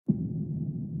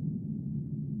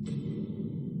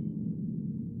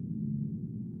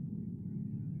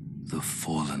The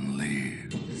fallen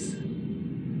leaves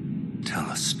tell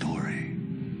a story.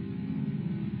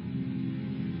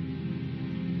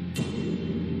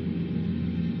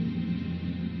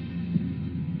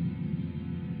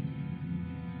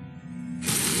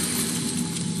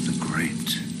 The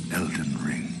great Elden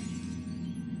Ring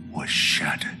was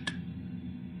shattered.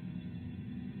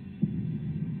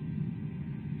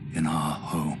 In our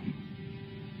home,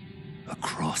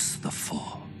 across the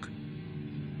fog,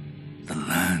 the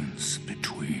lands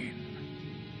between.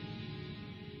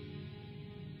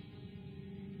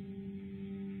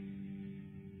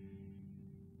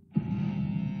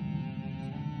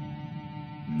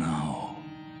 Now,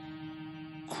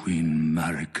 Queen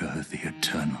Marika the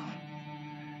Eternal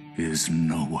is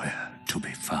nowhere to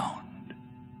be found.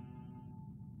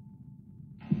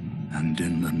 And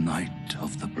in the night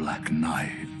of the Black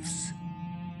Knives,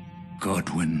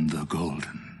 Godwyn the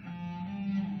Golden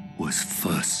was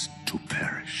first to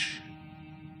perish.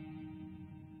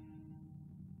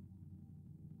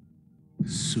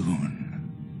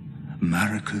 Soon,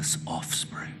 Marika's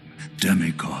offspring,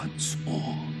 demigods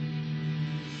all,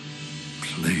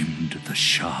 claimed the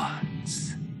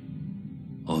shards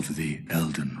of the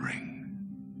Elden Ring.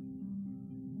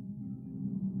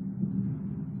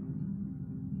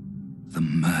 The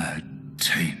mad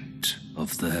taint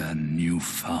of their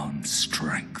newfound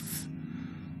strength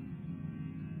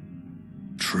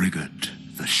triggered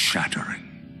the shattering.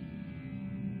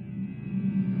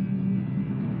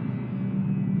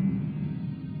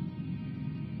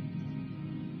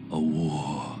 A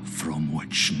war from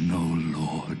which no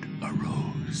lord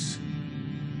arose.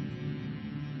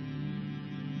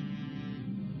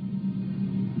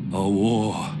 A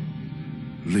war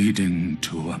leading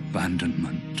to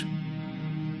abandonment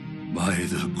by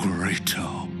the greater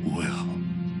will.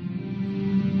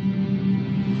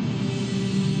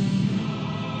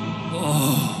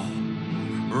 Oh,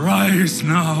 rise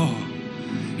now,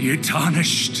 ye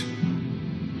tarnished,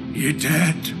 ye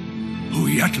dead who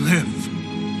yet live.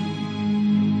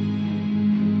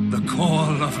 The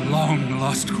call of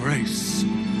long-lost grace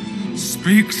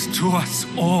speaks to us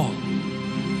all.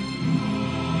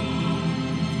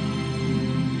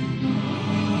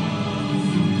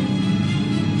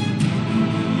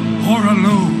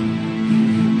 Horalu,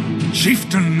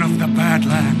 chieftain of the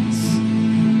Badlands,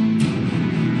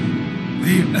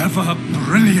 the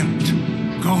ever-brilliant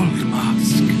Gold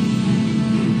Mask.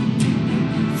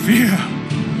 Fear,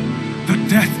 the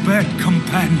deathbed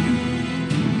companion,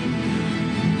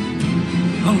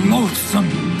 the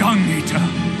loathsome dung-eater,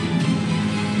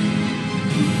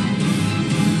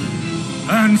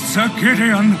 and Sir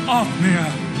Gideon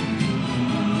Ofnir,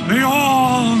 the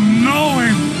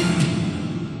all-knowing.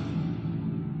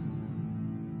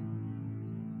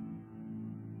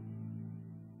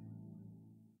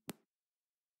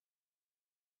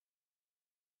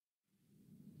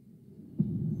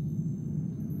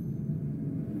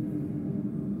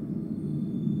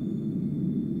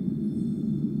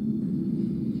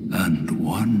 And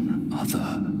one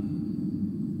other,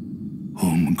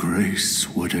 whom grace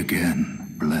would again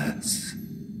bless,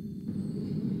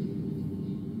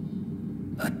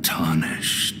 a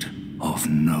tarnished of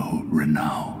no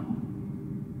renown.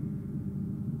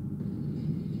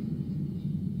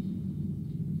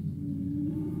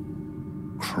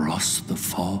 Cross the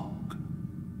fog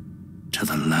to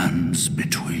the lands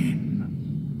between,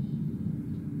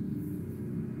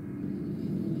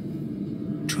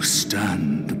 to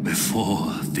stand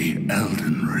before the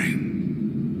Elden Ring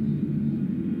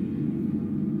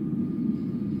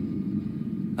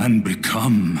and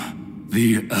become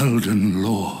the Elden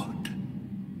Lord.